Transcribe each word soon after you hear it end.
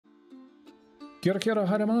Kia ora, kia ora,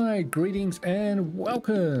 haere mai, greetings and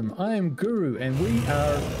welcome. I am Guru and we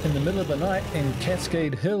are in the middle of the night in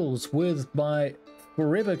Cascade Hills with my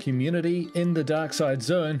forever community in the Darkside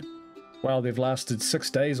Zone. Well, they've lasted 6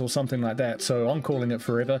 days or something like that, so I'm calling it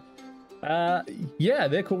forever. Yeah,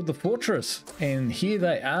 they're called the Fortress, and here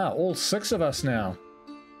they are, all 6 of us now.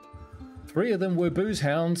 3 of them were booze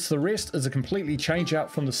hounds, the rest is a completely change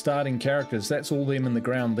out from the starting characters. That's all them in the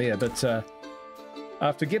ground there, but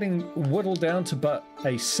after getting whittled down to but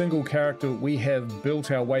a single character, we have built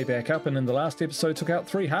our way back up, and in the last episode took out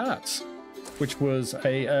 3 hearts, which was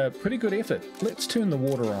a pretty good effort. Let's turn the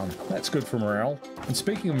water on. That's good for morale. And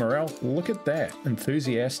speaking of morale, look at that.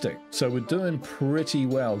 Enthusiastic. So we're doing pretty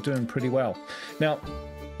well, Now,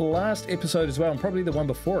 last episode as well, and probably the one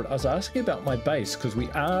before it, I was asking about my base, because we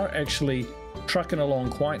are actually trucking along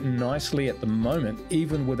quite nicely at the moment,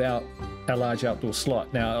 even without a large outdoor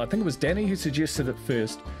slot. Now, I think it was Danny who suggested it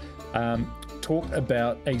first, talked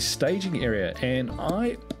about a staging area, and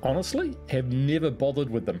I honestly have never bothered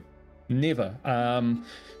with them. Never.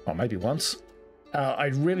 Or maybe once. I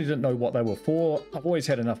really didn't know what they were for. I've always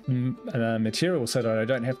had enough material so that I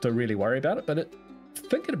don't have to really worry about it, but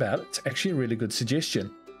thinking about it, it's actually a really good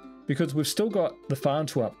suggestion. Because we've still got the farm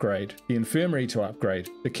to upgrade, the infirmary to upgrade,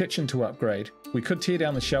 the kitchen to upgrade. We could tear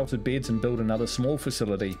down the sheltered beds and build another small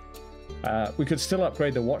facility. We could still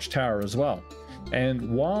upgrade the watchtower as well.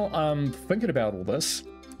 And while I'm thinking about all this,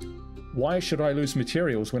 why should I lose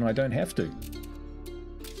materials when I don't have to?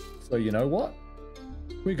 So you know what?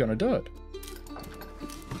 We're going to do it.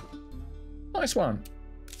 Nice one.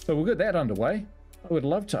 So we'll get that underway. I would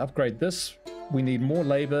love to upgrade this. We need more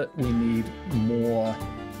labor. We need more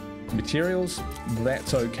materials.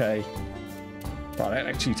 That's okay. Right, that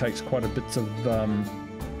actually takes quite a bit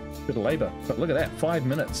of labor. But look at that, 5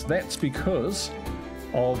 minutes. That's because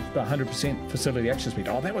of the 100% facility action speed.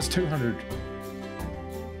 Oh, that was 200.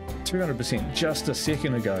 200% just a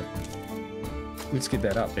second ago. Let's get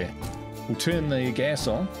that up there. We'll turn the gas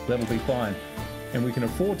on. That'll be fine. And we can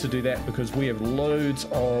afford to do that because we have loads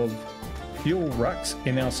of fuel rucks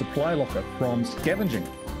in our supply locker from scavenging.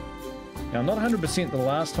 Now, not 100%. The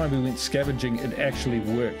last time we went scavenging, it actually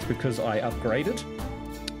worked because I upgraded.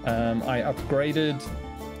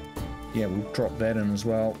 Yeah, we'll drop that in as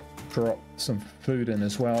well. Drop some food in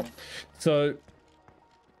as well. So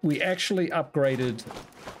we actually upgraded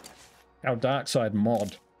our Darkside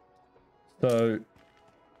mod. So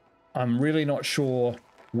I'm really not sure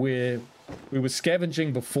where we were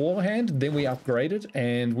scavenging beforehand, then we upgraded,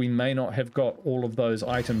 and we may not have got all of those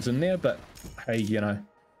items in there, but hey, you know,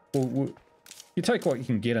 you take what you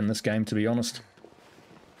can get in this game, to be honest.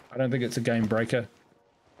 I don't think it's a game breaker.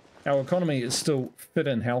 Our economy is still fit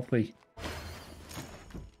and healthy.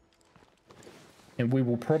 And we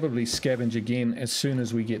will probably scavenge again as soon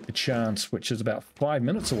as we get the chance, which is about 5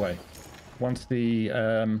 minutes away. Once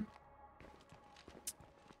the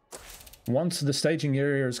staging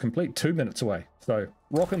area is complete, 2 minutes away. So,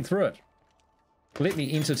 rocking through it. Let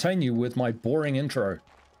me entertain you with my boring intro.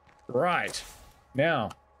 Right.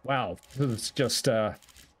 Now, wow, this just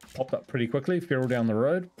popped up pretty quickly. Feral down the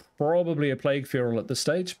road. Probably a plague feral at this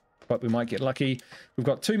stage, but we might get lucky. We've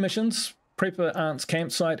got 2 missions. Prepper Aunt's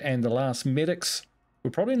campsite and the last medics. We're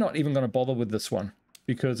probably not even going to bother with this one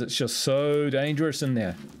because it's just so dangerous in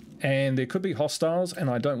there. And there could be hostiles, and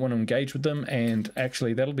I don't want to engage with them, and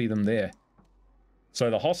actually that'll be them there. So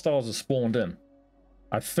the hostiles are spawned in.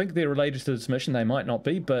 I think they're related to this mission. They might not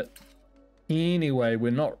be, but anyway,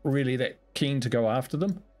 we're not really that keen to go after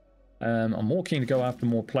them. I'm more keen to go after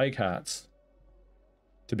more plague hearts,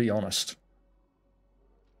 to be honest.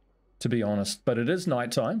 But it is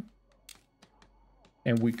nighttime,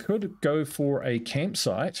 and we could go for a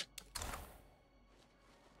campsite.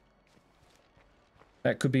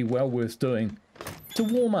 That could be well worth doing to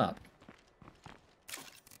warm up.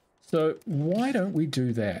 So why don't we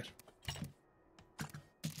do that?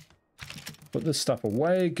 Put this stuff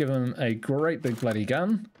away, give him a great big bloody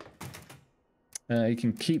gun. You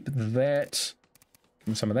can keep that. Give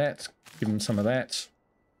him some of that. Give him some of that.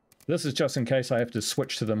 This is just in case I have to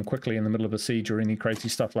switch to them quickly in the middle of a siege or any crazy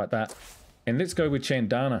stuff like that. And let's go with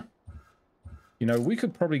Chandana. You know, we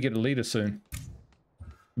could probably get a leader soon,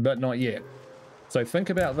 but not yet. So think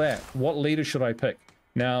about that. What leader should I pick?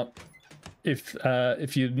 Now, if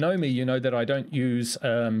you know me, you know that I don't use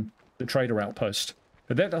the trader outpost.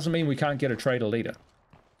 But that doesn't mean we can't get a trader leader.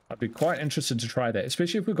 I'd be quite interested to try that,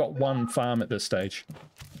 especially if we've got 1 farm at this stage.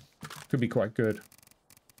 Could be quite good.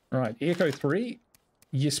 All right, Echo 3.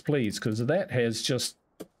 Yes, please, because that has just,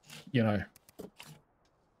 you know,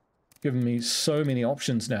 given me so many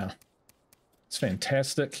options now. It's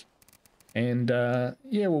fantastic. And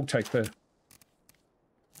yeah, we'll take the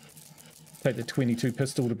Take the 22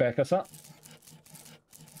 pistol to back us up.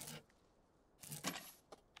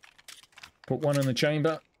 Put one in the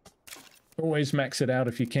chamber. Always max it out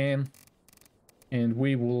if you can. And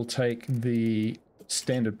we will take the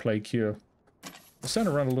standard plague cure. We're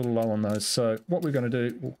starting to run a little low on those, so what we're going to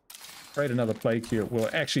do, we'll create another plague cure. We'll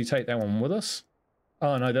actually take that one with us.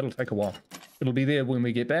 Oh no, that'll take a while. It'll be there when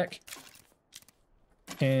we get back.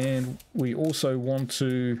 And we also want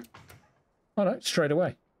to... Oh no, straight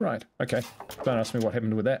away. Right, okay. Don't ask me what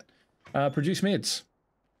happened with that. Produce meds.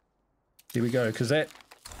 Here we go, because that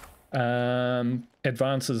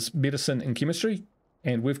advances medicine and chemistry,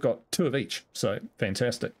 and we've got 2 of each, so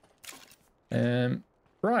fantastic.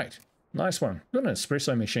 Right, nice one. Got an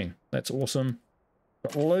espresso machine. That's awesome.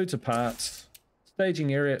 Got loads of parts.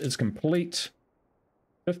 Staging area is complete.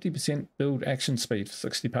 50% build action speed for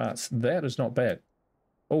 60 parts. That is not bad.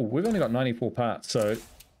 Oh, we've only got 94 parts, so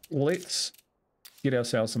let's get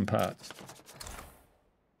ourselves some parts.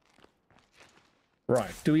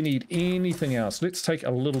 Right, do we need anything else? Let's take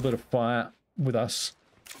a little bit of fire with us,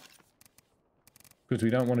 because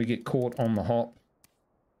we don't want to get caught on the hop.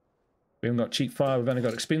 We haven't got cheap fire, we've only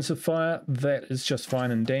got expensive fire. That is just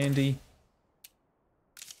fine and dandy,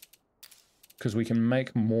 because we can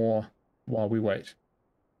make more while we wait.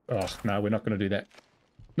 Oh, no, we're not going to do that.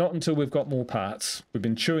 Not until we've got more parts. We've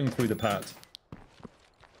been chewing through the parts.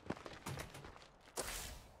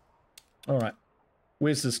 Alright.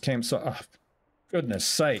 Where's this campsite? Oh, goodness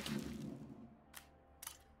sake.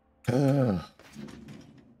 Well,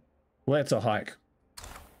 that's a hike.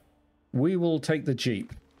 We will take the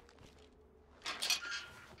Jeep.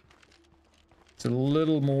 It's a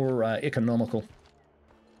little more economical.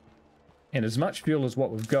 And as much fuel as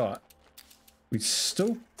what we've got, we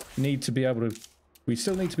still need to be able to... We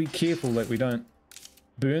still need to be careful that we don't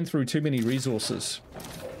burn through too many resources.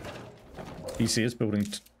 You see us building...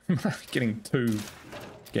 getting 2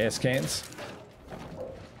 gas cans.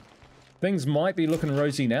 Things might be looking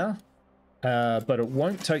rosy now, but it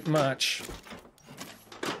won't take much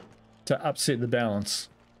to upset the balance.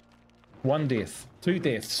 1 death, 2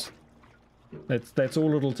 deaths. That's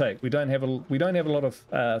all it'll take. We don't have a lot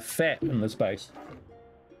of fat in this base.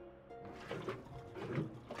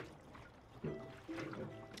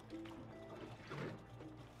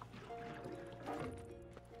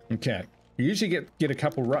 Okay. You usually get a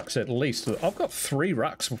couple rucks at least. I've got 3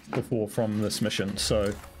 rucks before from this mission,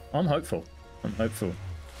 so I'm hopeful. I'm hopeful.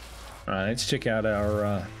 Alright, let's check out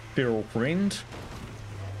our feral friend.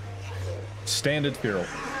 Standard feral,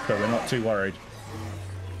 so we're not too worried.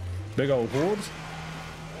 Big old horde.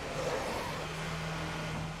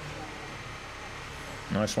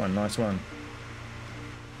 Nice one, nice one.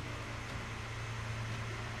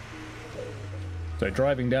 So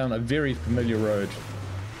driving down a very familiar road.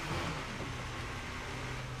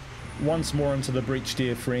 Once more into the breach,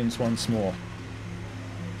 dear friends, once more.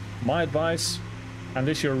 My advice,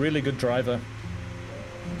 unless you're a really good driver,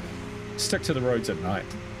 stick to the roads at night.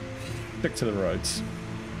 Stick to the roads.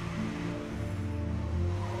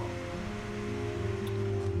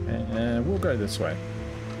 And we'll go this way.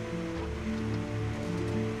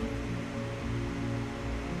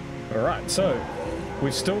 Alright, so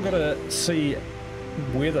we've still got to see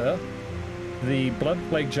whether the Blood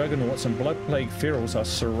Plague Juggernauts and Blood Plague Ferals are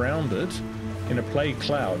surrounded in a plague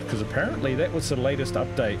cloud, because apparently that was the latest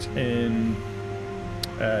update in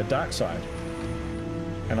Darkside.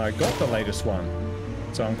 And I got the latest one.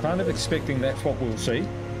 So I'm kind of expecting that's what we'll see,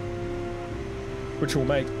 which will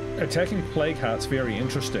make attacking Plague Hearts very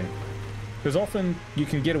interesting. Because often you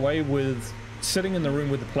can get away with sitting in the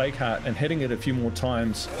room with the Plague Heart and hitting it a few more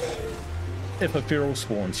times if a feral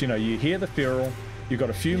spawns. You know, you hear the feral, you've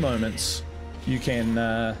got a few moments, you can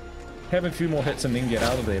have a few more hits and then get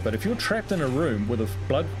out of there. But if you're trapped in a room with a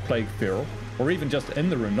Blood Plague Feral, or even just in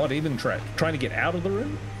the room, not even trapped, trying to get out of the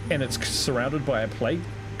room, and it's surrounded by a plague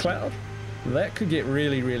cloud, that could get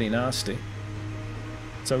really, really nasty.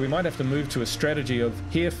 So we might have to move to a strategy of,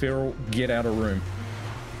 here feral, get out of room.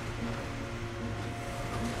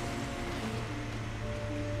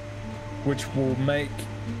 Which will make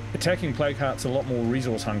attacking Plague Hearts a lot more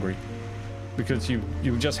resource hungry. Because you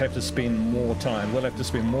just have to spend more time. We'll have to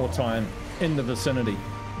spend more time in the vicinity.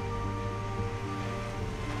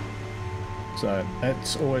 So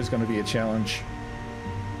that's always going to be a challenge.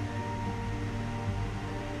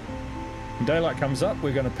 When daylight comes up,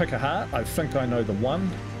 we're going to pick a heart. I think I know the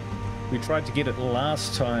one. We tried to get it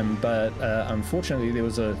last time, but unfortunately there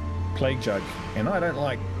was a plague jug. And I don't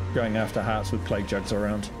like going after hearts with plague jugs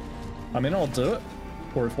around. I mean, I'll do it.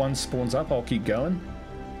 Or if one spawns up, I'll keep going.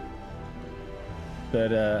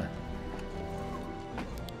 But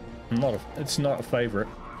it's not a favorite.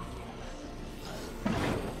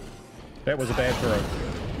 That was a bad throw.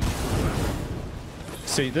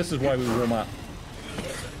 See, this is why we warm up.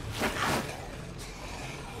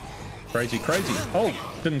 Crazy, crazy. Oh,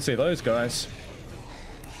 didn't see those guys.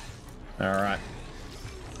 Alright.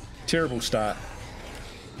 Terrible start.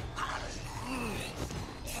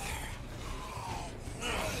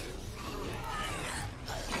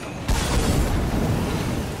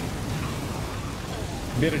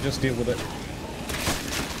 Better just deal with it.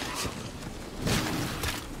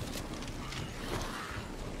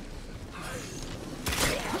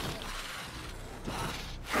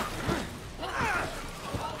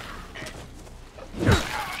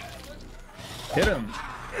 Hit him.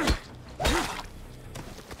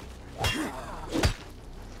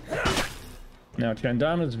 Now,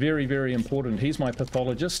 Chandana is very, very important. He's my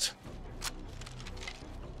pathologist.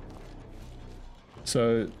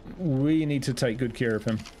 So we need to take good care of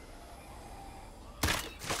him.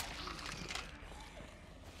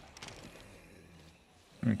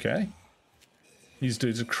 Okay. These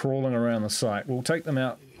dudes are crawling around the site. We'll take them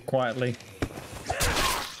out quietly.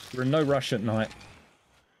 We're in no rush at night.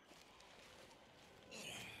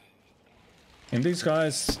 And these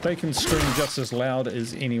guys, they can scream just as loud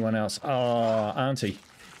as anyone else. Ah, auntie.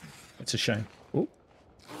 It's a shame. Ooh.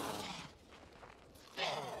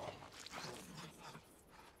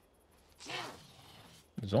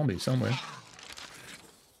 A zombie somewhere.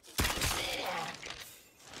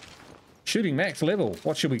 Shooting max level.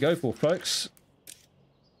 What should we go for, folks?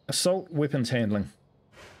 Assault weapons handling.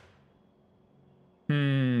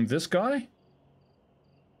 This guy?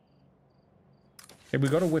 Have we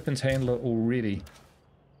got a weapons handler already?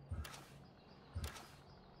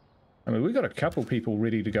 I mean, we've got a couple people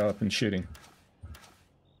ready to go up and shooting.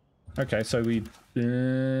 Okay, so we...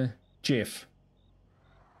 Jeff.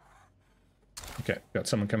 Okay, got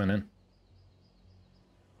someone coming in.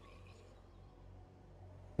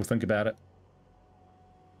 We'll think about it.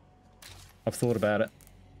 I've thought about it.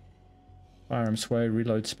 Firearm sway,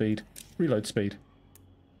 reload speed. Reload speed.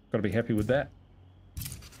 Gotta be happy with that.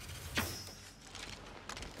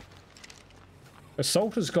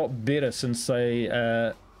 Assault has got better since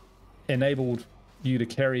they enabled you to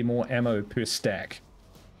carry more ammo per stack.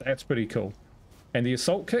 That's pretty cool. And the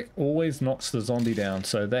assault kick always knocks the zombie down,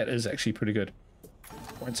 so that is actually pretty good.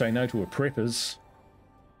 Won't say no to a preppers.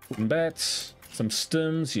 Wooden bats, some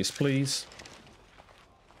stims, yes please.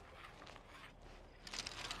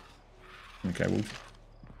 Okay, we'll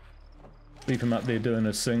leave him up there doing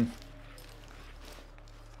his thing.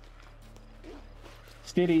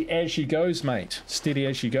 Steady as she goes, mate. Steady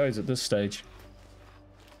as she goes at this stage.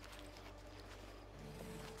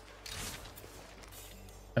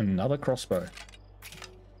 Another crossbow.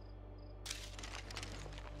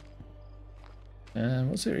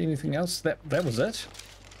 Was there anything else? That was it?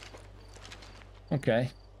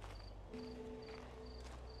 Okay.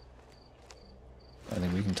 I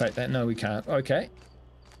think we can take that. No, we can't. Okay.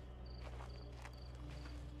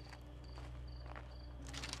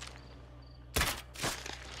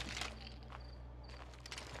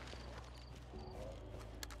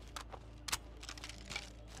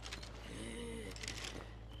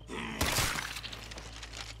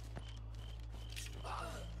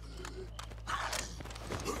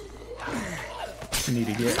 We need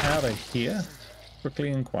to get out of here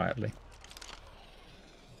quickly and quietly.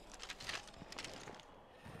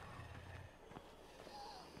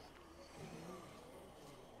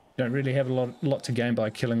 Don't really have a lot to gain by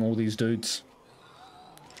killing all these dudes.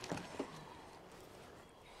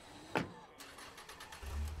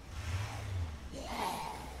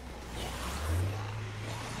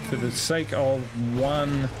 For the sake of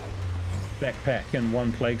one backpack and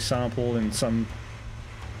one plague sample and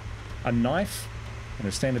a knife and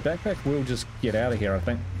a standard backpack, we'll just get out of here, I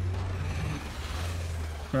think.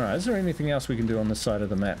 Alright, is there anything else we can do on this side of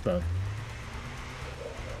the map, though?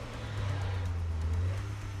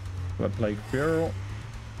 Blood plague barrel.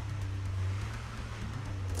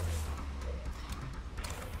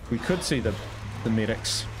 We could see the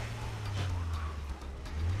medics.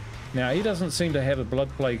 Now, he doesn't seem to have a blood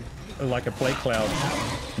plague, like a plague cloud.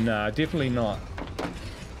 No, definitely not.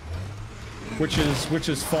 Which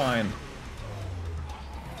is fine.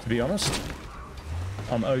 To be honest,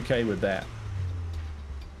 I'm okay with that.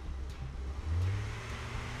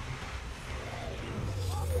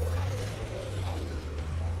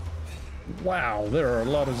 Wow, there are a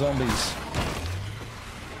lot of zombies.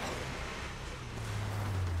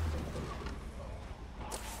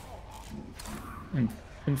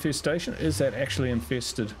 Infestation? Is that actually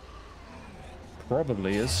infested?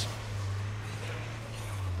 Probably is.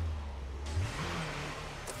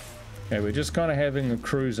 Okay, we're just kind of having a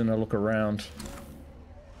cruise and a look around.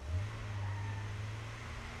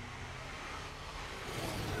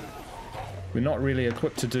 We're not really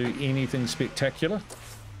equipped to do anything spectacular.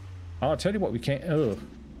 I'll tell you what we can... Oh,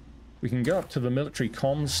 we can go up to the military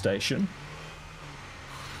comms station.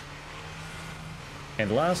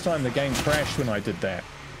 And last time the game crashed when I did that.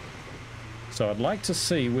 So I'd like to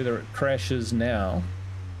see whether it crashes now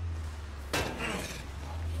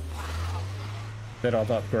that I've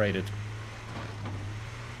upgraded.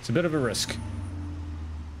 It's a bit of a risk.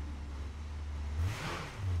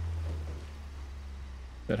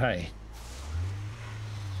 But hey.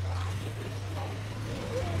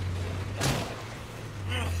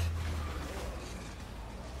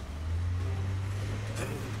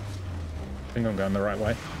 I think I'm going the right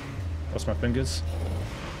way. Lost my fingers.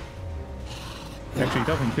 Actually, it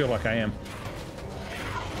doesn't feel like I am.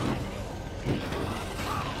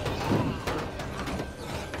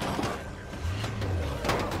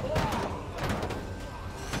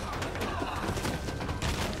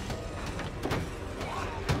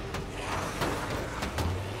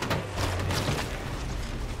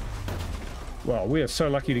 Well, we are so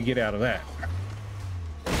lucky to get out of that.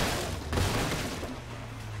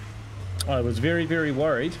 I was very, very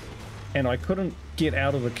worried, and I couldn't get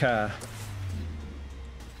out of the car.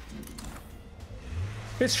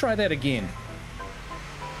 Let's try that again.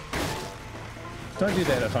 Don't do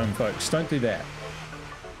that at home, folks. Don't do that.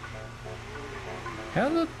 How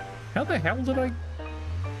the hell did I...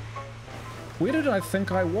 Where did I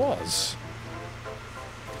think I was?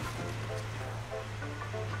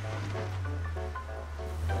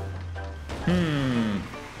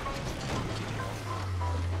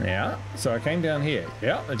 Yeah, so I came down here.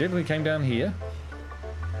 Yeah, I definitely came down here.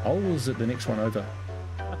 Oh, was it the next one over?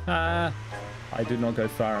 I did not go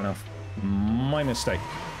far enough. My mistake.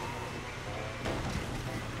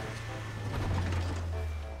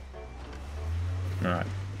 Alright.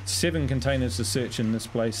 7 containers to search in this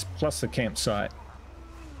place, plus the campsite.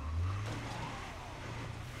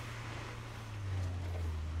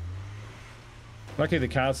 Lucky the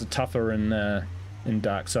cars are tougher in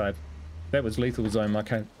Darkside. That was lethal zone. My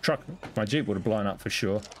truck, my Jeep would have blown up for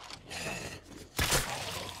sure.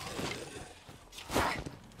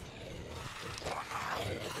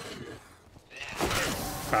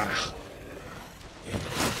 Ah.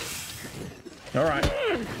 All right.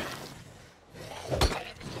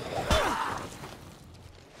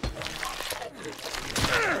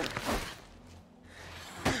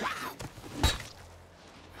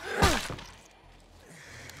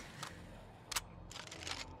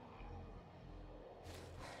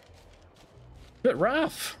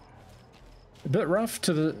 A bit rough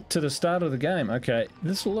to the start of the game. Okay,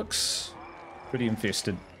 this looks pretty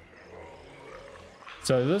infested.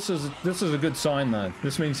 So this is a good sign though.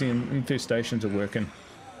 This means the infestations are working.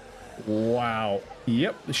 Wow.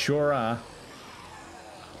 Yep, they sure are.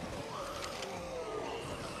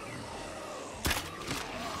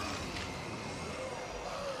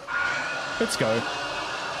 Let's go.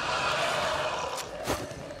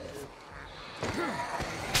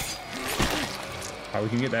 Oh, we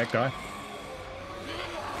can get that guy.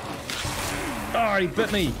 Oh, he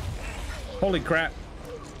bit me. Holy crap.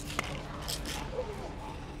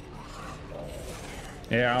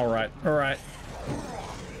 Yeah, all right. All right.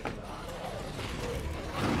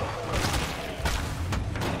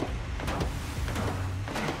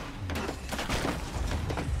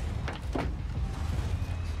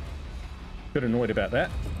 Bit annoyed about that.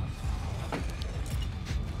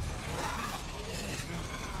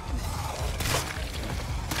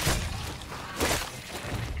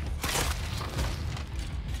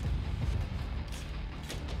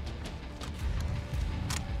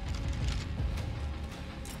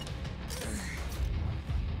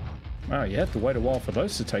 Wow, you have to wait a while for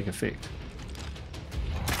those to take effect.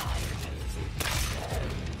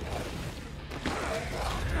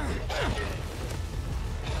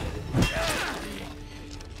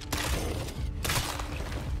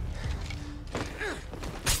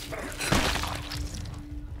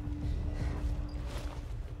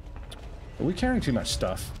 Are we carrying too much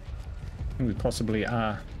stuff? I think we possibly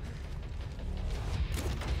are.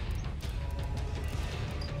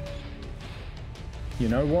 You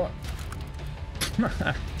know what?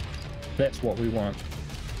 That's what we want.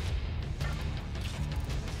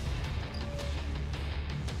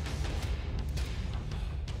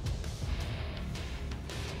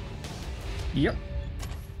 Yep.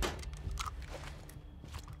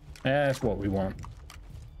 That's what we want.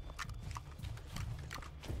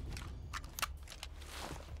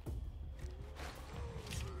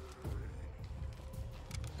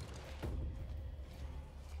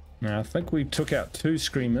 Now, I think we took out 2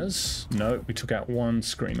 screamers. No, we took out 1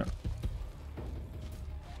 screamer.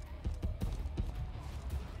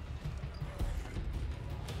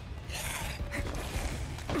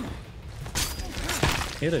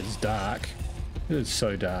 It is dark. It is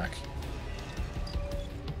so dark.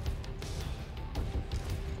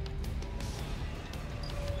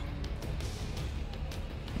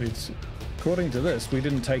 According to this, we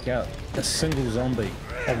didn't take out a single zombie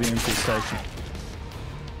of the infestation.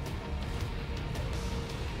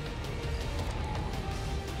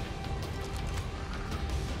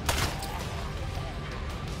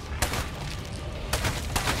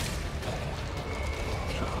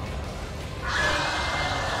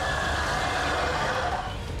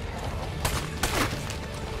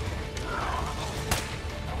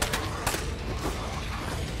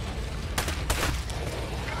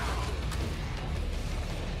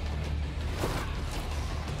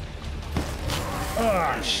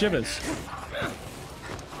 Ah, shivers.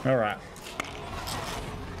 All right.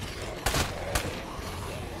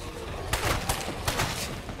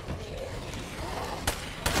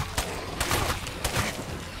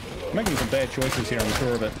 Making some bad choices here, I'm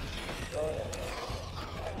sure of it.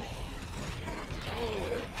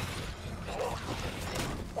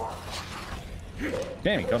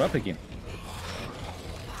 Damn, he got up again.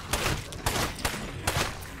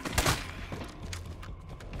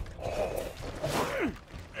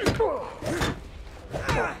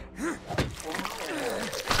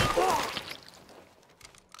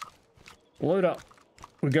 Load up.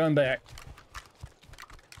 We're going back.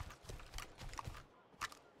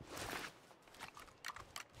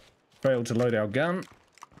 Failed to load our gun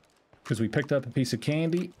because we picked up a piece of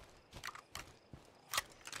candy.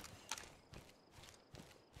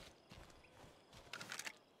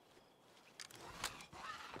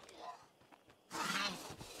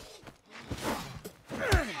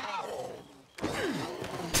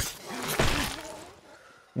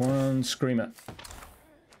 One screamer.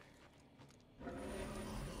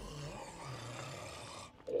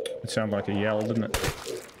 It sounded like a yell, didn't it?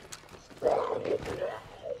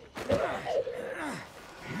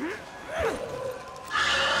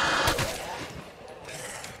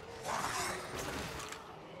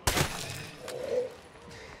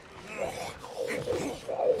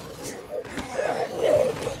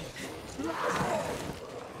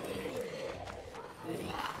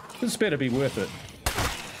 This better be worth it.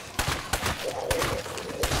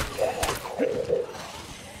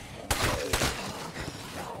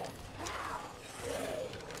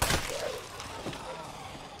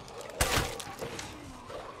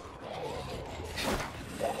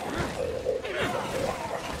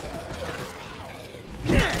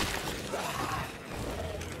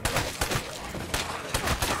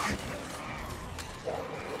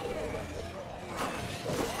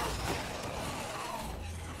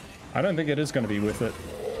 I don't think it is going to be worth it.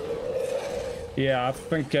 Yeah, I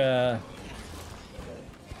think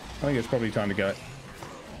it's probably time to go.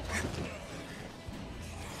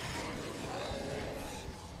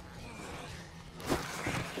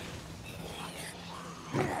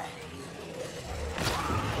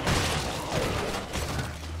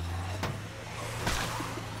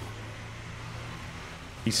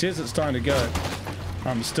 He says it's time to go.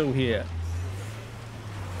 I'm still here.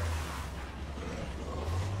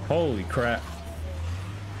 Holy crap.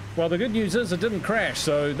 Well, the good news is it didn't crash,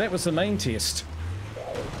 so that was the main test.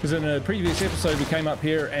 Because in a previous episode we came up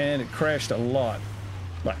here and it crashed a lot.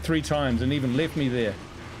 Like 3 times and even left me there.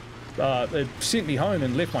 It sent me home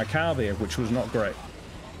and left my car there, which was not great.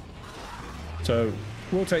 So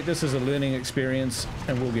we'll take this as a learning experience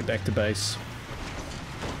and we'll get back to base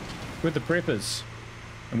with the preppers.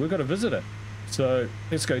 And we've got a visitor. So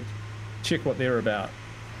let's go check what they're about.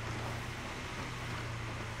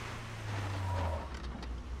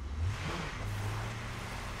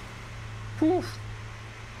 Whew.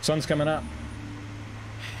 Sun's coming up.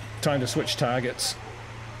 Time to switch targets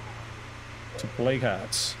to plague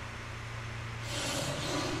hearts.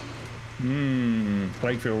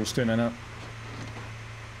 Plague fuel's turning up.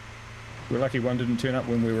 We're lucky one didn't turn up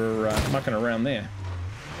when we were mucking around there.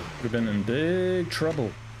 Would have been in big trouble.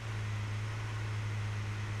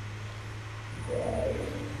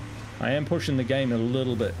 I am pushing the game a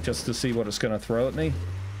little bit just to see what it's going to throw at me.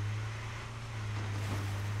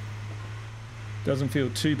 Doesn't feel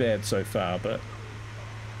too bad so far, but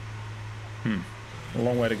a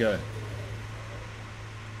long way to go.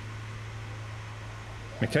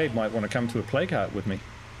 McCabe might want to come to a plague heart with me.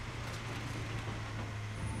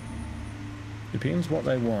 Depends what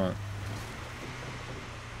they want.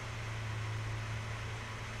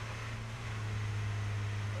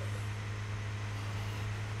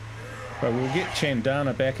 But we'll get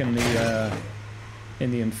Chandana back in the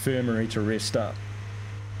infirmary to rest up.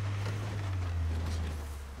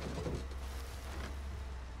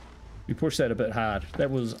 We pushed that a bit hard.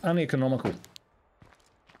 That was uneconomical.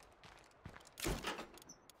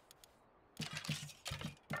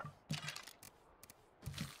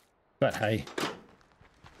 But hey,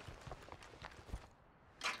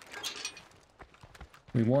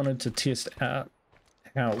 we wanted to test out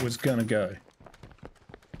how it was going to go.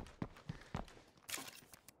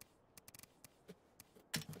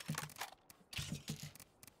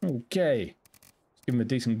 Okay, let's give him a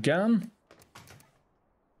decent gun.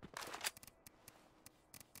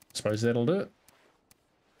 Suppose that'll do it.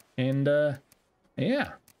 And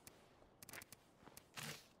yeah.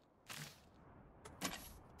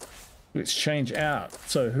 Let's change out.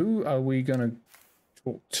 So who are we going to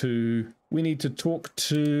talk to? We need to talk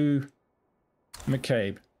to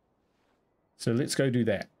McCabe. So let's go do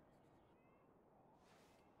that.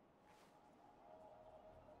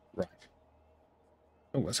 Right.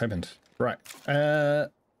 Oh, what's happened? Right.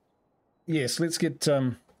 Yes, let's get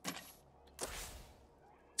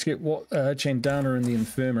what Chandana in the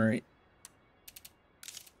infirmary.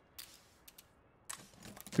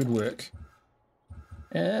 Good work.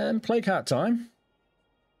 And play cart time.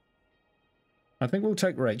 I think we'll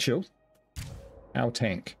take Rachel, our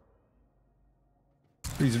tank,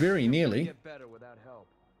 who's very nearly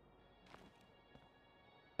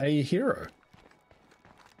a hero.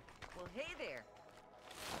 Well, hey there.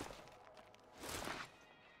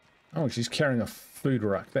 Oh, she's carrying a food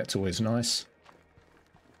ruck. That's always nice.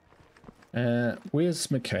 Where's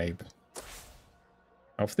McCabe?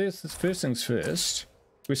 Oh, first things first.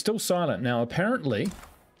 We're still silent now. Apparently,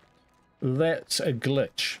 that's a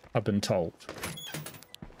glitch, I've been told.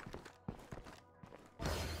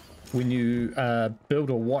 When you build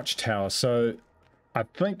a watchtower. So I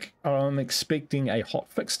think I'm expecting a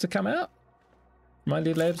hotfix to come out.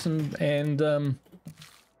 Mighty Labs and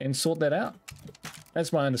sort that out.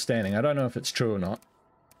 That's my understanding. I don't know if it's true or not.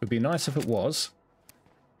 It would be nice if it was.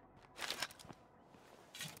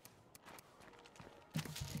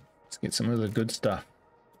 Let's get some of the good stuff.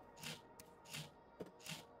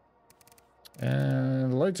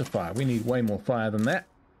 Loads of fire. We need way more fire than that.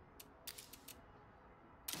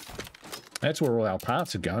 That's where all our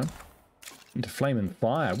parts are going. Into flame and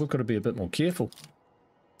fire. We've got to be a bit more careful.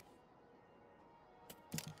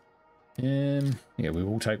 Yeah, we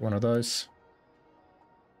will take one of those.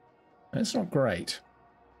 That's not great.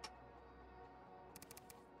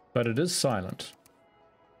 But it is silent.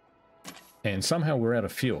 And somehow we're out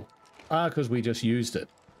of fuel. Ah, because we just used it.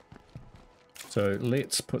 So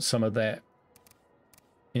let's put some of that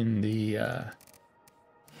in the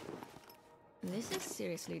This is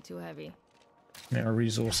seriously too heavy. Now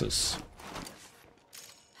resources.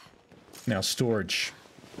 Now storage.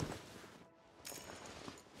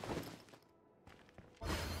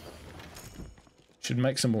 Should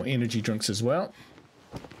make some more energy drinks as well.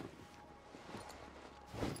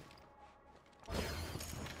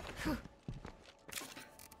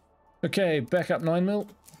 Okay, back up 9mm.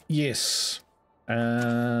 Yes.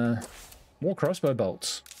 More crossbow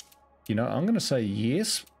bolts. You know, I'm going to say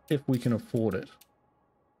yes if we can afford it.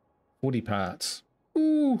 40 parts.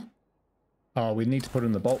 Ooh. Oh, we need to put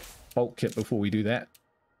in the bolt kit before we do that.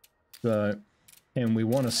 So, and we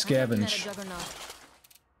want to scavenge.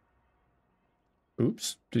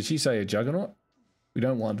 Oops. Did she say a juggernaut? We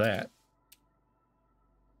don't want that.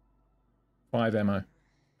 5 ammo.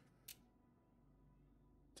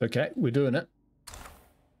 It's okay. We're doing it.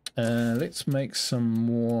 Let's make some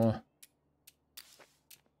more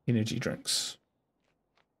energy drinks.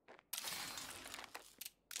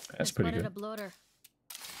 That's pretty good.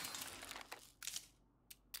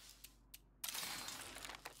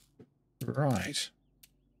 Right.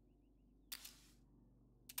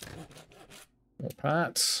 More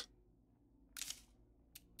parts.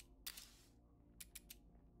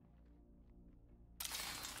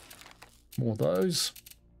 More of those.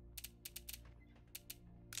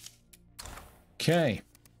 Okay.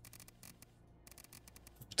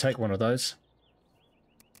 Take one of those.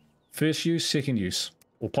 First use, second use.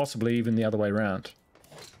 Or possibly even the other way around.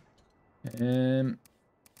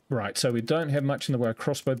 Right, so we don't have much in the way of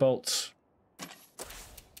crossbow bolts.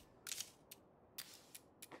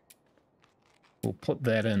 We'll put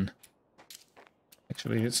that in.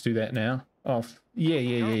 Actually, let's do that now. Oh,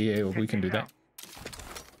 yeah, we can do that.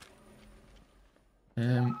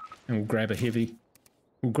 And we'll grab a heavy.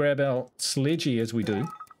 We'll grab our sledgy as we do.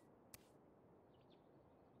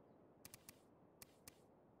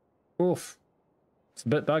 Oof. It's a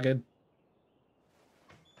bit buggered.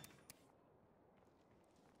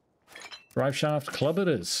 Drive shaft club it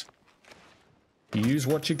is. Use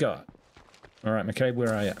what you got. Alright, McCabe,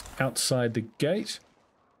 where are you? Outside the gate?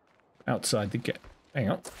 Outside the gate. Hang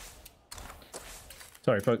on.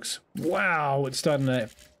 Sorry, folks. Wow, it's starting to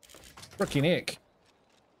frickin' ick.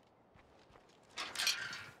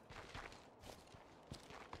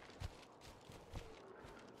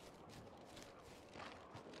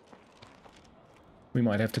 We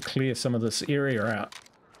might have to clear some of this area out.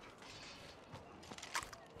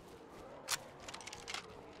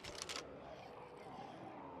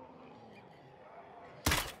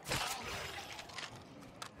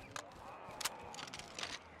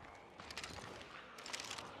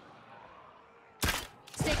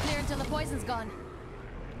 Stay clear until the poison's gone.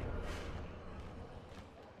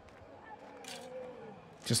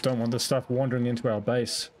 Just don't want this stuff wandering into our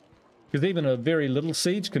base. Because even a very little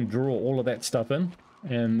siege can draw all of that stuff in,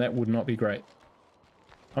 and that would not be great.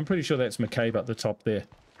 I'm pretty sure that's McCabe up the top there,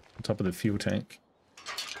 on top of the fuel tank.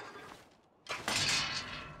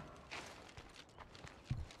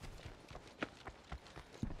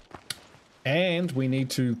 And we need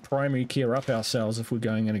to primary care up ourselves if we're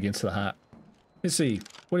going in against the heart. Let's see,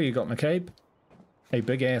 what do you got, McCabe? A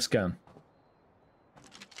big ass gun.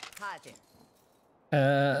 Hi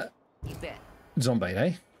there. You bet. Zombie,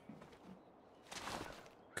 eh?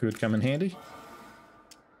 Could come in handy.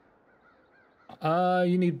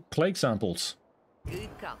 You need plague samples. Good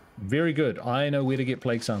call. Very good. I know where to get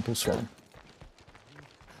plague samples from.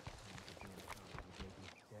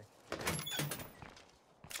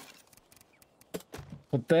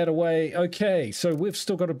 Put that away. Okay, so we've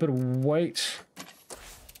still got a bit of weight.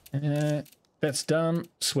 That's done.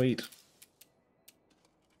 Sweet.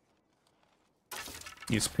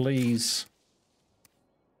 Yes, please.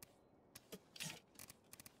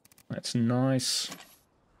 That's nice.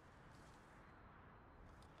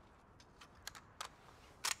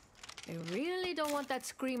 I really don't want that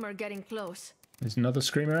screamer getting close. There's another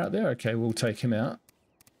screamer out there. Okay, we'll take him out.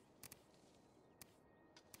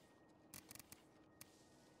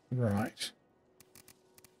 Right.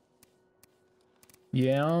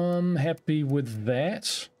 Yeah, I'm happy with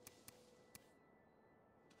that.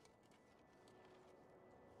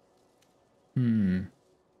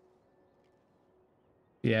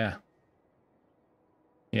 Yeah.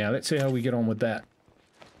 Yeah, let's see how we get on with that.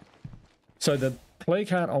 So the plague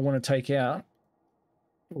heart I want to take out,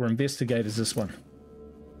 or investigate, is this one.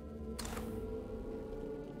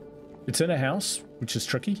 It's in a house, which is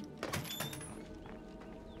tricky.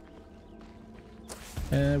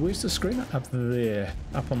 Where's the screamer? Up there.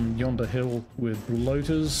 Up on yonder hill with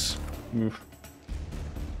bloaters. Oof.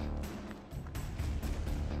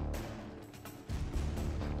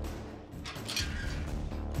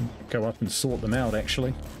 Go up and sort them out,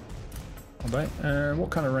 actually. Okay. What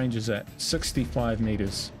kind of range is that? 65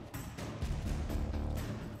 meters.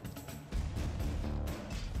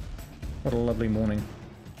 What a lovely morning.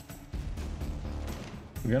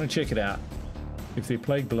 We're going to check it out. If they're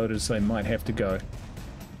plague bloaters, they might have to go.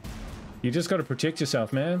 You just got to protect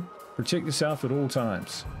yourself, man. Protect yourself at all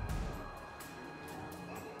times.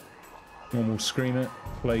 Normal screamer,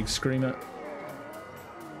 plague screamer.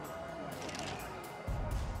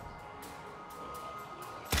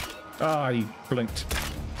 Ah, he blinked.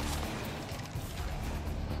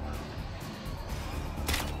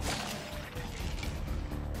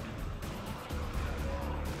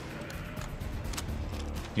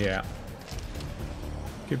 Yeah.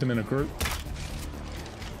 Get them in a group.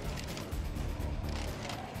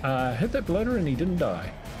 Hit that bloater and he didn't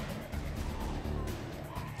die.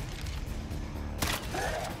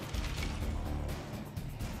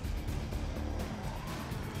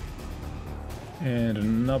 And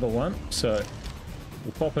another one. So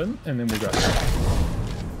we'll pop in and then we'll go.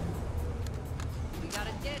 We got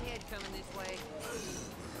a deadhead coming this way.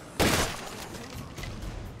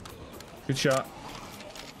 Good shot.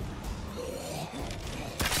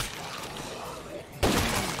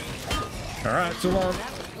 All right, so long.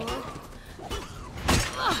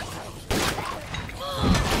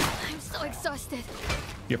 I'm so exhausted.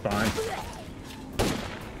 You're fine.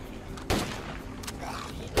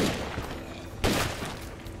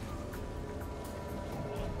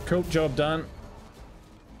 Cool, job done.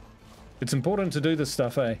 It's important to do this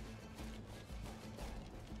stuff, eh?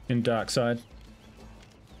 In Darkside.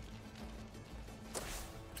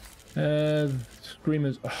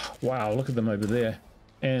 Screamers. Oh, wow, look at them over there.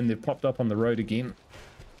 And they've popped up on the road again.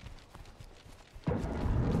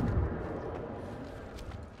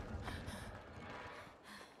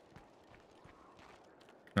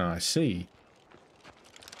 Oh, I see.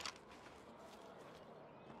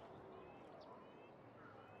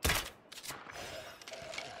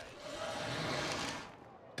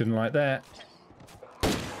 Didn't like that.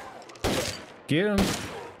 Get him.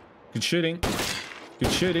 Good shooting.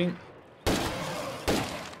 Good shooting.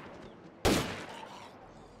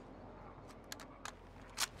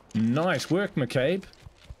 Nice work, McCabe.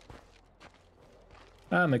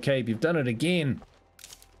 Ah, McCabe, you've done it again.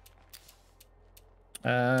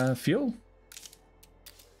 Fuel?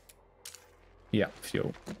 Yeah,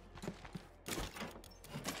 fuel.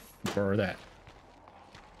 Borrow that.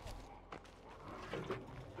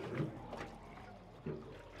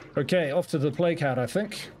 Okay, off to the play card, I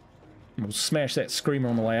think. We'll smash that screamer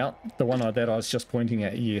on the way out. The one that I was just pointing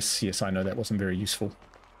at. Yes, yes, I know that wasn't very useful.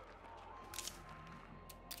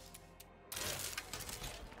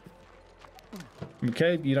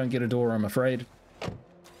 Okay, you don't get a door, I'm afraid.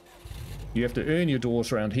 You have to earn your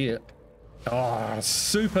doors around here. Ah, oh,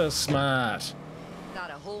 super smart. Got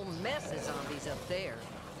a whole mess of zombies up there.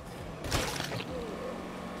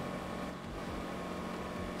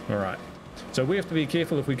 All right. So we have to be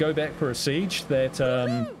careful if we go back for a siege that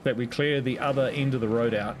that we clear the other end of the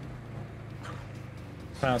road out,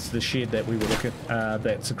 past the shed that we were looking.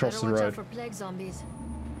 That's across the road. Watch out for plague zombies.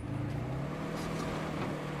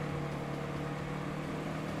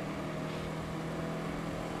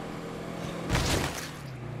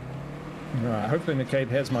 All right. Hopefully McCabe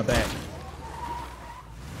has my back.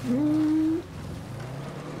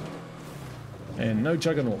 And no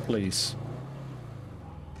juggernaut, please.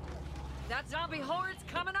 That zombie horde's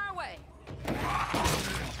coming our way.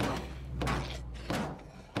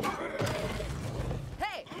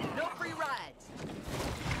 Hey, no free rides.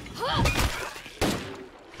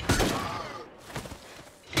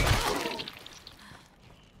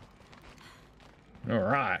 All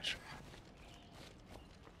right.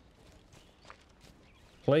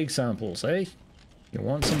 Plague samples, eh? You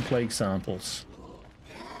want some plague samples.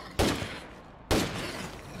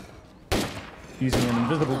 Using an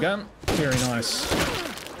invisible gun. Very nice.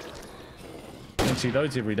 Don't see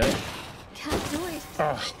those every day. Can't do it.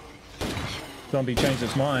 Oh. Zombie changed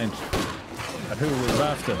its mind. But who was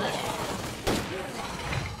after?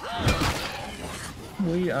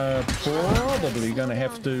 We are probably going to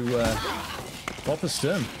have to pop a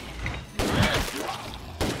stim.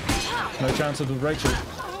 No chance of the Rachel.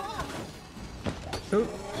 Ooh.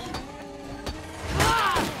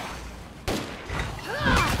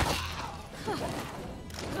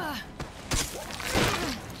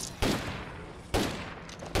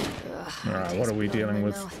 Alright, what are we dealing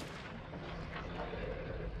with?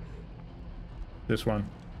 This one.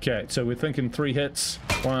 Okay, so we're thinking 3 hits.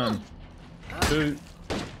 1, 2.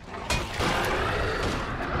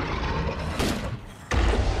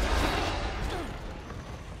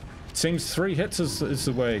 Seems 3 hits is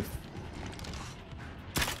the way.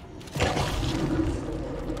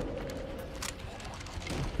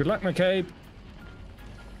 Good luck, McCabe.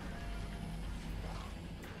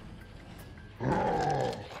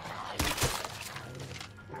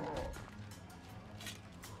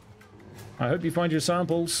 I hope you find your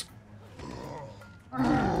samples.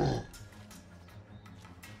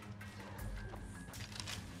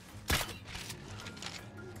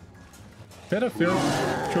 That a feral?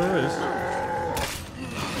 Sure is.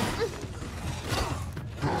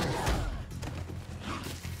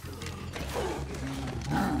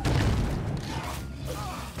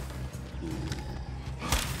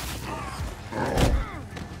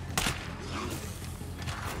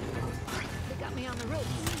 They got me on the ropes.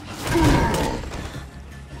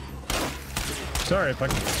 Sorry, if I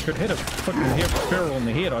could hit a fucking feral in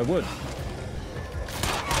the head, I would.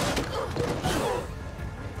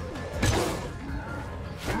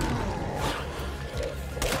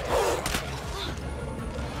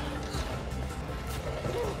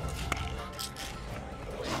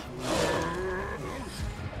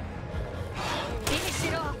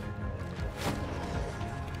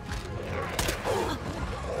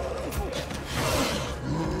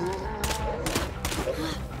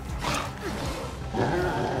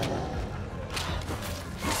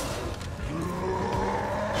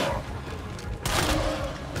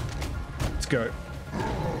 Go.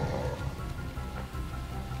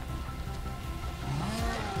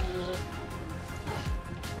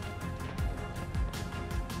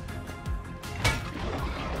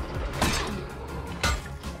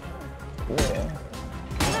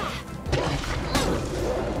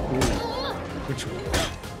 Which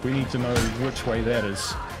we need to know which way that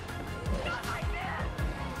is.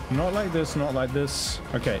 Not like this, not like this.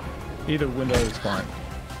 Okay, either window is fine.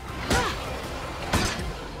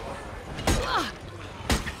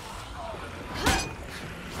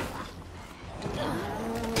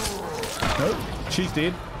 Nope, she's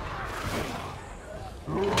dead.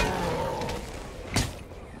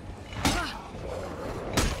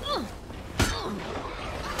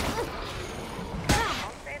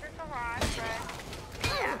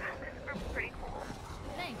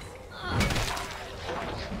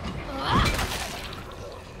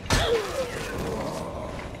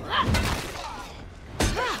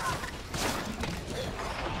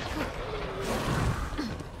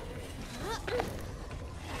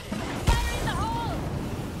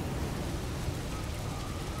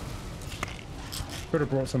 Could have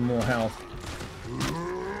brought some more health.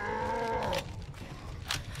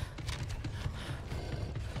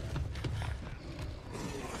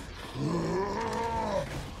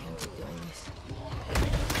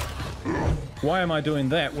 Why am I doing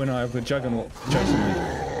that when I have a Juggernaut chasing me?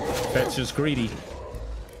 That's just greedy.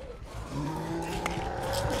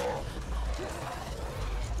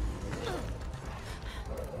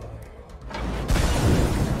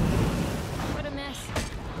 What a mess.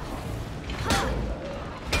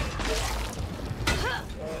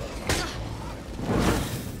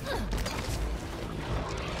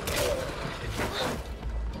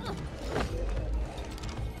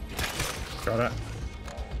 Got it.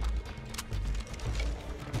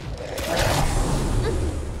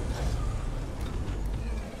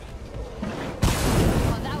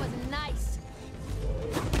 Oh, that was nice.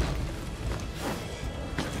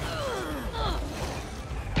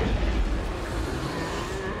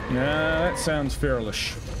 Nah, that sounds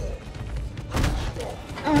fearless.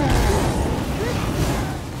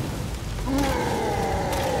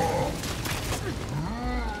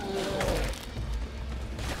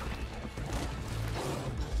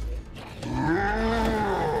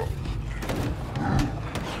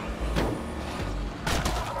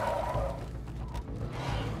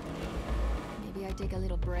 Maybe I take a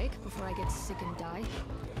little break before I get sick and die.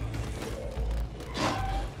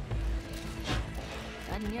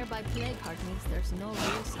 That nearby plague heart means there's no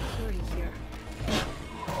real security here.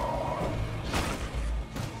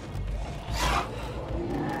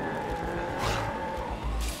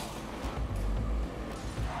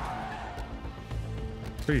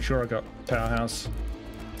 Pretty sure I got powerhouse.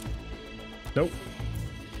 Nope.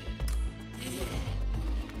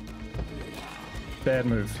 Bad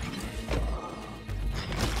move.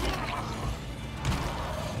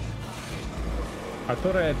 I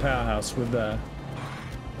thought I had powerhouse with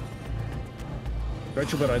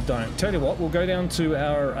Rachel, but I don't. Tell you what, we'll go down to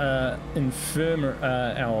our our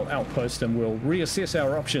outpost, and we'll reassess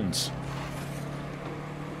our options.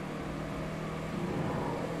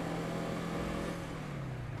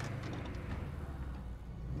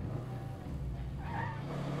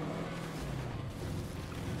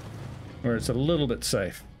 Where it's a little bit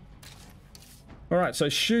safe. All right, so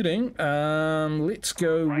shooting. Let's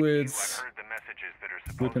go with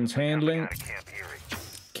weapons handling,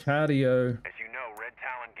 cardio. As you know, Red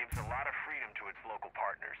Talon gives a lot of freedom to its local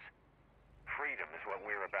partners. Freedom is what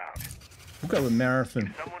we're about. We'll go with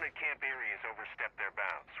marathon. If someone at Camp Erie has overstepped their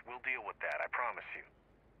bounds, we'll deal with that, I promise you.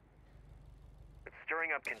 But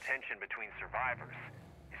stirring up contention between survivors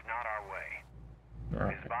is not our way. All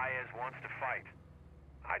right. Ms. Baez wants to fight.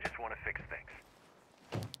 I just want to fix things.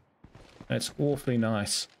 That's awfully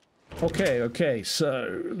nice. Okay,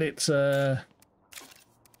 so let's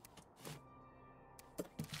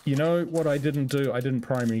you know what I didn't do? I didn't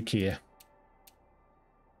primary care.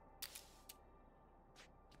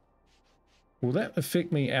 Will that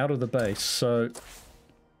affect me out of the base? So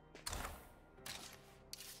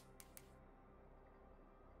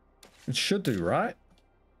it should do, right?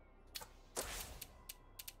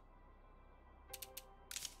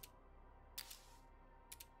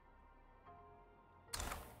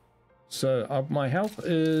 So my health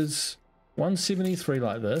is 173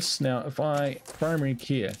 like this. Now, if I primary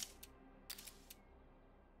care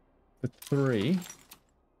for 3,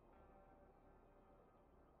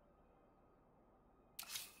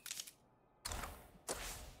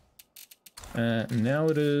 now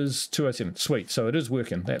it is 207. Sweet. So it is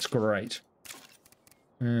working. That's great.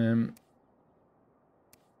 You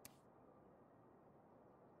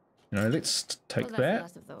know, let's take Well, that's the that.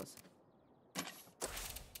 last of those.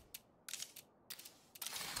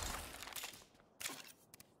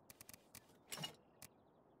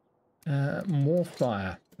 More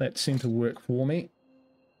fire. That seemed to work for me.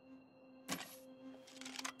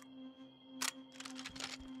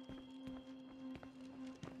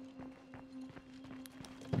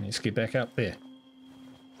 Let's get back up there.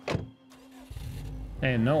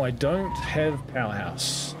 And no, I don't have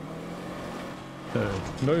powerhouse. So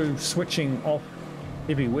no switching off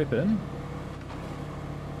heavy weapon.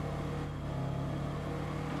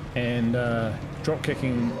 And drop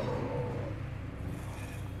kicking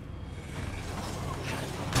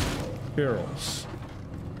barrels.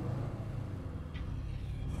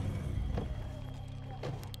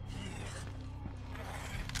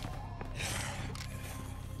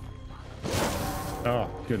 Oh,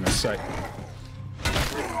 goodness sake.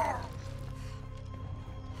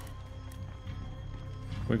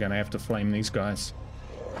 We're gonna have to flame these guys.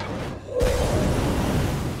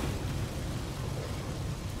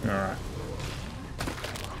 Alright.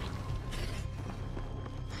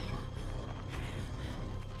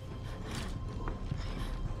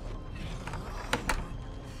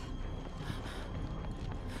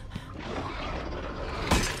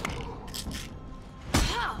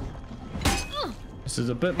 is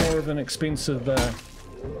a bit more of an expensive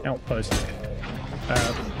outpost.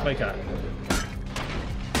 Play card.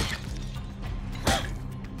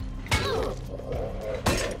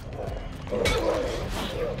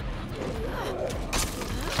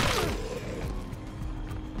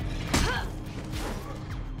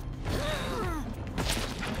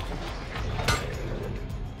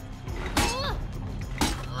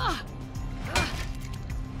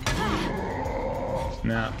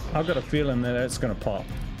 Now, I've got a feeling that it's going to pop.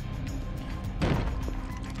 You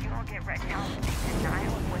all get right now in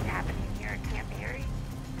denial of what's happening here at Camp Erie.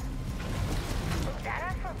 That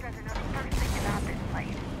asshole doesn't know the first thing about this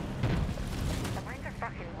place. The lines are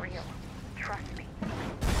fucking real. Trust me. I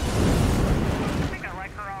think I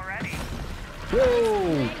like her already.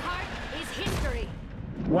 Whoa! Heart is history.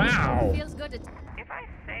 Wow! Feels good to If I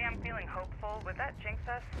say I'm feeling hopeful, would that jinx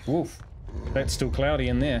us? Woof. That's still cloudy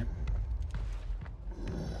in there.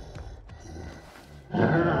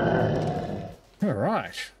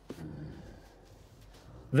 Alright.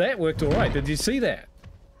 That worked alright. Did you see that?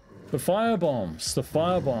 The firebombs. The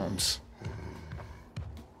firebombs.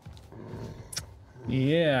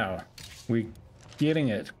 Yeah. We're getting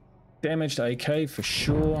it. Damaged AK for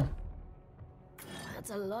sure. That's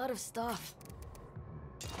a lot of stuff.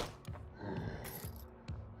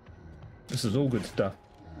 This is all good stuff.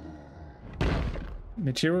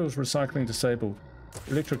 Materials recycling disabled.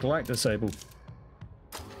 Electric light disabled.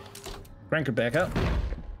 Crank it back up.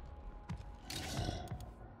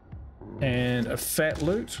 And a fat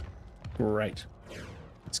loot. Great.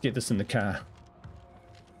 Let's get this in the car.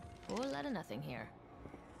 Whole lot of nothing here.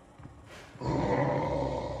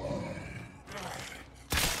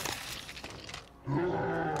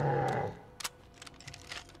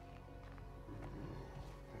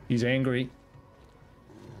 He's angry.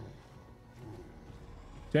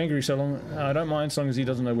 He's angry so long. I don't mind so long as he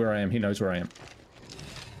doesn't know where I am. He knows where I am.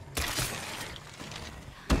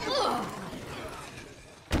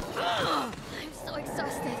 I'm so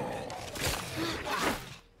exhausted.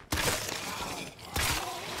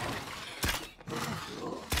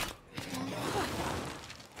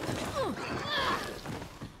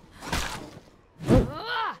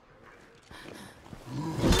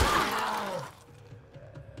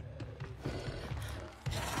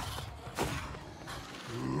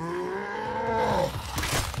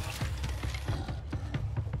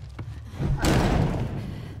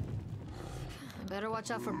 Better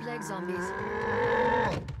watch out for plague zombies.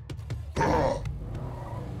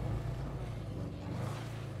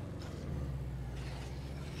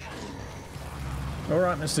 All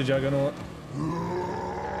right, Mr. Juggernaut.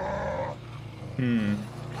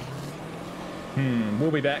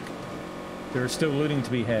 We'll be back. There is still looting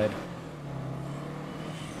to be had.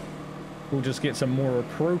 We'll just get some more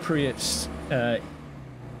appropriate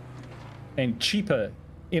and cheaper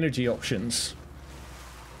energy options.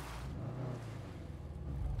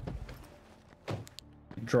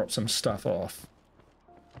 Drop some stuff off.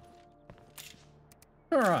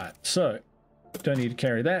 All right, so don't need to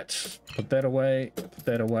carry that. Put that away. Put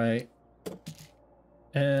that away.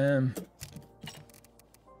 I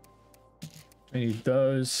need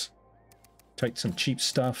those. Take some cheap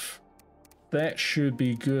stuff. That should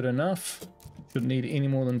be good enough. Shouldn't need any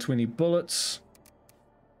more than 20 bullets.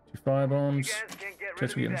 2 firebombs. In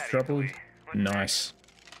case we get into trouble. Nice.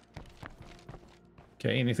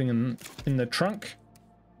 Okay, anything in the trunk?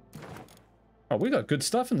 Oh, we got good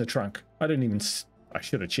stuff in the trunk. I didn't even... I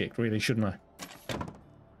should have checked, really, shouldn't I?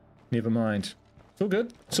 Never mind. It's all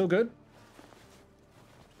good. It's all good.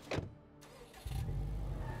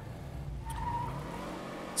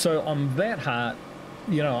 So on that heart,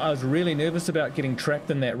 you know, I was really nervous about getting trapped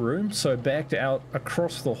in that room, so backed out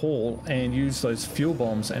across the hall and used those fuel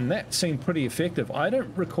bombs, and that seemed pretty effective. I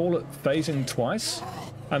don't recall it phasing twice,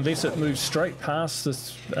 unless it moved straight past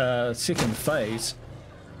this second phase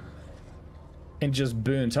and just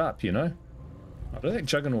burnt up, you know? I don't think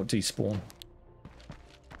Juggernaut despawn.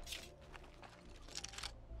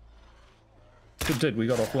 It did, we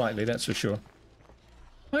got off lightly, that's for sure.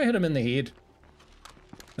 I hit him in the head.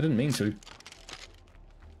 I didn't mean to.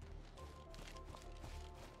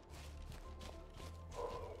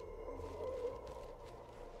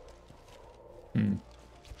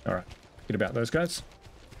 Alright, forget about those guys.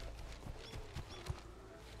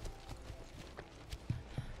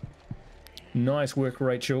 Nice work,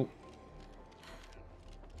 Rachel.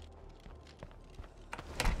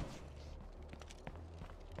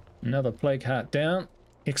 Another plague heart down.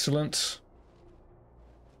 Excellent.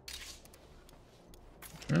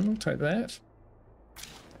 And we'll take that.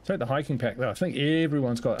 Take the hiking pack though. I think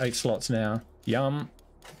everyone's got 8 slots now. Yum.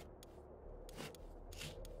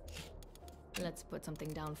 Let's put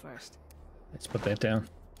something down first. Let's put that down.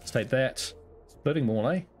 Let's take that. Splitting Maul,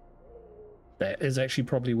 eh? That is actually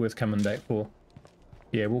probably worth coming back for.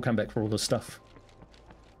 Yeah, we'll come back for all this stuff.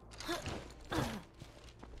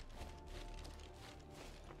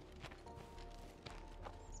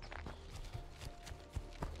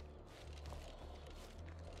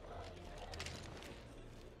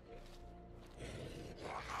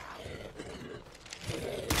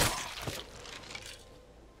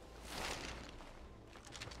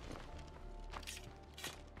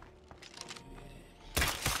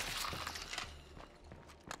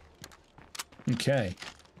 Okay.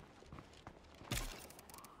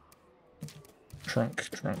 Trunk.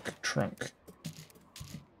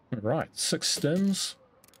 Right, 6 stims.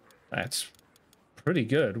 That's pretty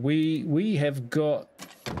good. We have got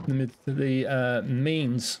the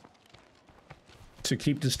means to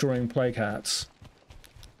keep destroying plague hearts.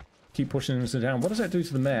 Keep pushing them down. What does that do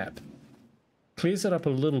to the map? Clears it up a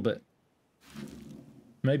little bit.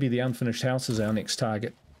 Maybe the unfinished house is our next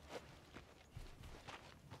target.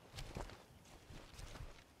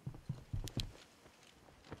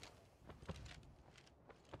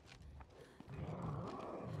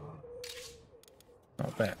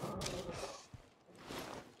 Not that.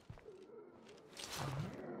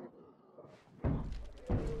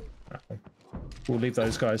 We'll leave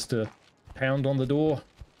those guys to pound on the door.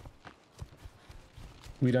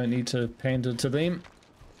 We don't need to pander to them.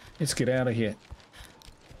 Let's get out of here.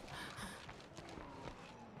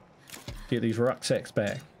 Get these rucksacks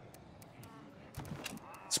back.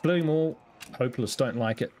 Splitting Maul. Hopeless, don't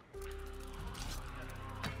like it.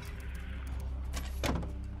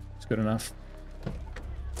 It's good enough.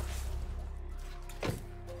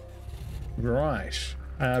 Right.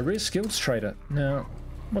 Rare skills trader. Now,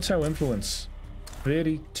 what's our influence?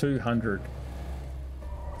 3200.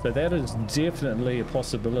 So that is definitely a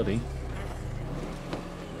possibility.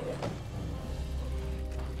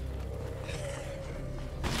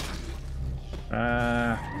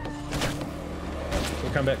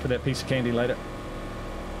 We'll come back for that piece of candy later.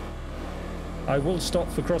 I will stop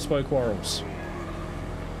for crossbow quarrels.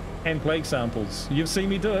 And plague samples. You've seen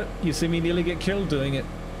me do it. You see me nearly get killed doing it.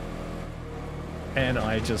 And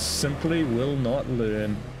I just simply will not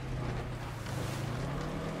learn.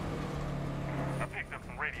 I picked up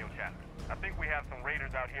some radio chatter. I think we have some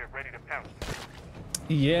raiders out here ready to pounce.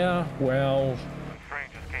 Yeah, well... Some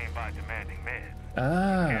strangers came by demanding meds.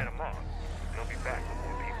 Ah. Scan them off. They'll be back with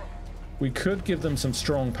more people. We could give them some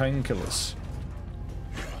strong painkillers.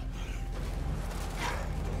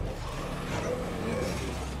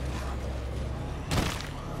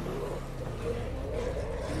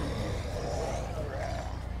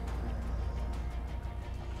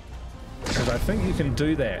 Because I think you can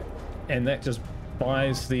do that, and that just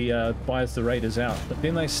buys the raiders out, but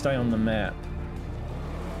then they stay on the map.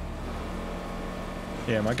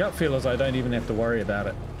 Yeah, my gut feel is I don't even have to worry about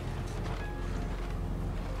it.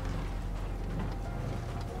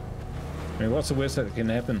 I mean, what's the worst that can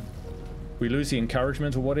happen? We lose the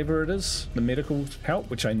encouragement or whatever it is, the medical help,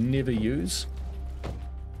 which I never use.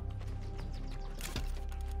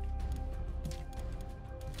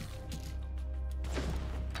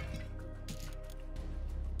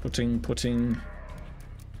 Putting.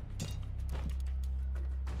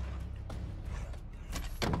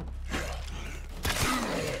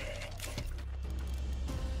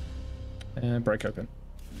 And break open.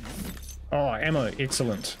 Oh, ammo,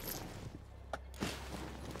 excellent.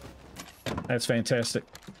 That's fantastic.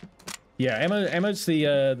 Yeah, ammo's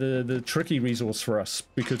the tricky resource for us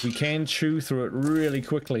because we can chew through it really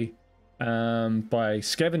quickly by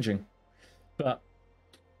scavenging. But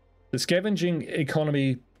the scavenging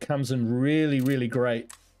economy comes in really, really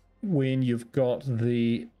great when you've got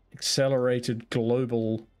the accelerated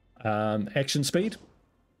global action speed.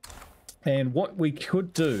 And what we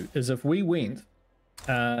could do is if we went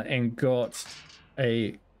and got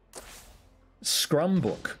a scrum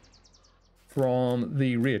book from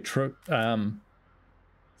the rare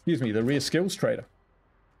skills trader,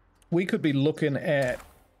 we could be looking at,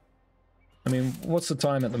 I mean, what's the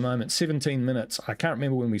time at the moment? 17 minutes. I can't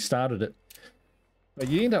remember when we started it. But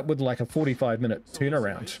you end up with like a 45-minute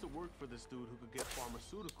turnaround. I used to work for this dude who could get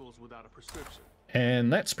pharmaceuticals without a prescription.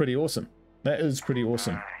 And that's pretty awesome. That is pretty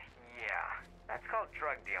awesome. Yeah, that's called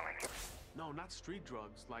drug dealing. No, not street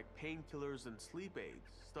drugs, like painkillers and sleep aids.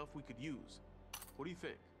 Stuff we could use. What do you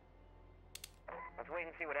think? Let's wait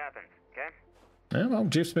and see what happens, okay? Yeah, well,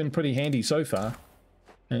 Jeff's been pretty handy so far.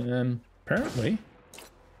 And apparently...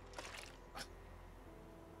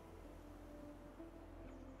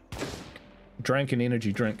 drank an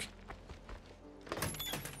energy drink.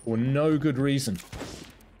 For no good reason.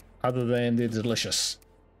 other than they're delicious.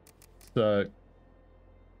 So,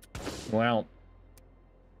 well,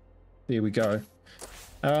 there we go.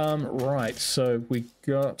 Right, so we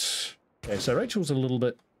got... Okay, so Rachel's a little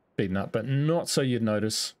bit beaten up, but not so you'd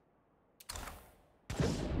notice.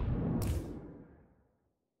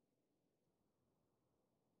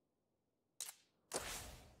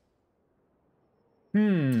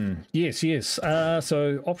 Yes.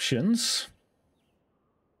 So options.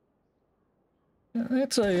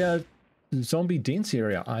 That's a zombie dense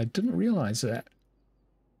area. I didn't realize that.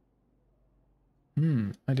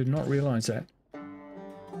 I did not realize that.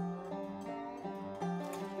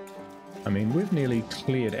 I mean, we've nearly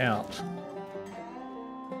cleared out.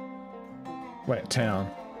 Wait, town.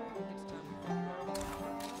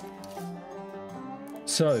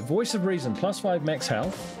 So, Voice of Reason, +5 max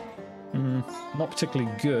health. Not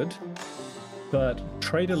particularly good, but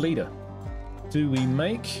trader leader. Do we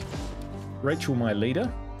make Rachel my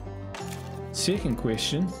leader? Second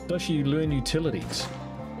question, does she learn utilities?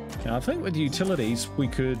 Now, I think with utilities, we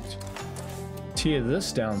could tear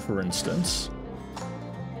this down, for instance.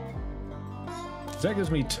 That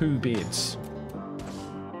gives me 2 beds.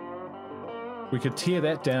 We could tear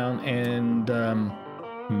that down and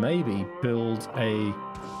maybe build a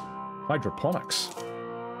hydroponics.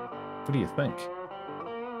 What do you think?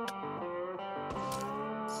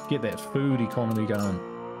 Get that food economy going.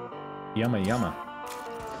 Yumma yumma.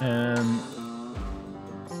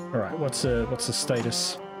 Alright, what's the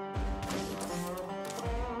status?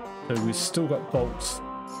 So we've still got bolts.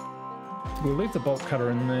 We'll leave the bolt cutter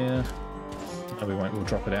in there. No, we won't. We'll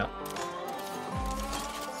drop it out.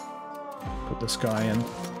 Put this guy in.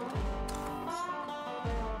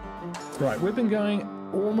 Right, we've been going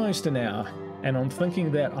almost an hour, and I'm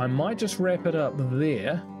thinking that I might just wrap it up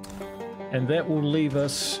there, and that will leave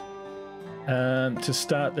us to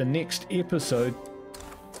start the next episode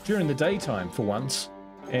during the daytime for once,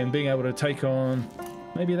 and being able to take on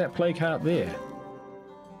maybe that plague heart there.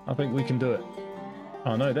 I think we can do it.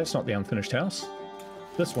 Oh no, that's not the unfinished house.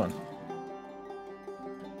 This one.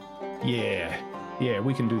 Yeah,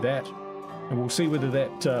 we can do that. And we'll see whether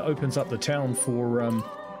that opens up the town for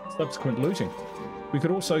subsequent looting. We could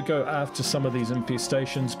also go after some of these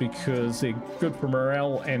infestations because they're good for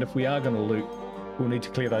morale, and if we are going to loot, we'll need to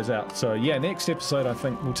clear those out. So yeah, next episode I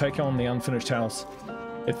think we'll take on the unfinished house.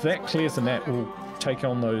 If that clears the map, we'll take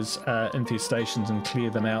on those infestations and clear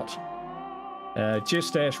them out. Jeff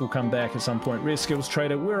Stash will come back at some point. Rare Skills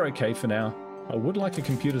Trader, we're okay for now. I would like a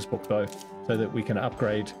computers book though, so that we can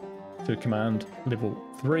upgrade to command level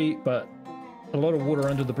 3, but a lot of water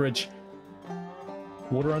under the bridge.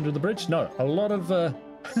 Water under the bridge? No, a lot of a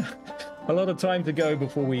lot of time to go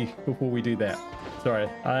before we do that. Sorry,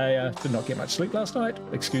 I did not get much sleep last night.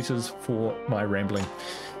 Excuses for my rambling.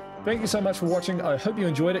 Thank you so much for watching. I hope you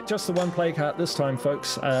enjoyed it. Just the one plague heart this time,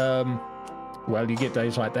 folks. Well, you get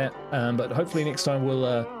days like that, but hopefully next time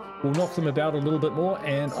we'll knock them about a little bit more,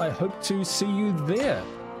 and I hope to see you there.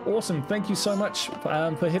 Awesome. Thank you so much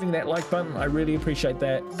for hitting that like button. I really appreciate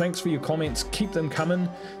that. Thanks for your comments. Keep them coming.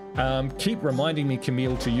 Keep reminding me,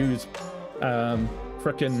 Camille, to use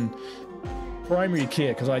frickin' primary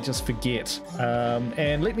care, because I just forget.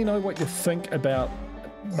 And let me know what you think about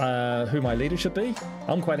who my leader should be.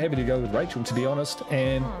 I'm quite happy to go with Rachel, to be honest.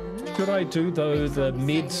 And should I do, though, the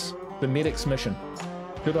medics mission?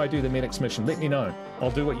 Should I do the medics mission? Let me know. I'll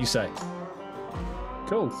do what you say.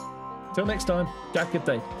 Cool. Till next time, have a good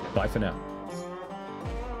day. Bye for now.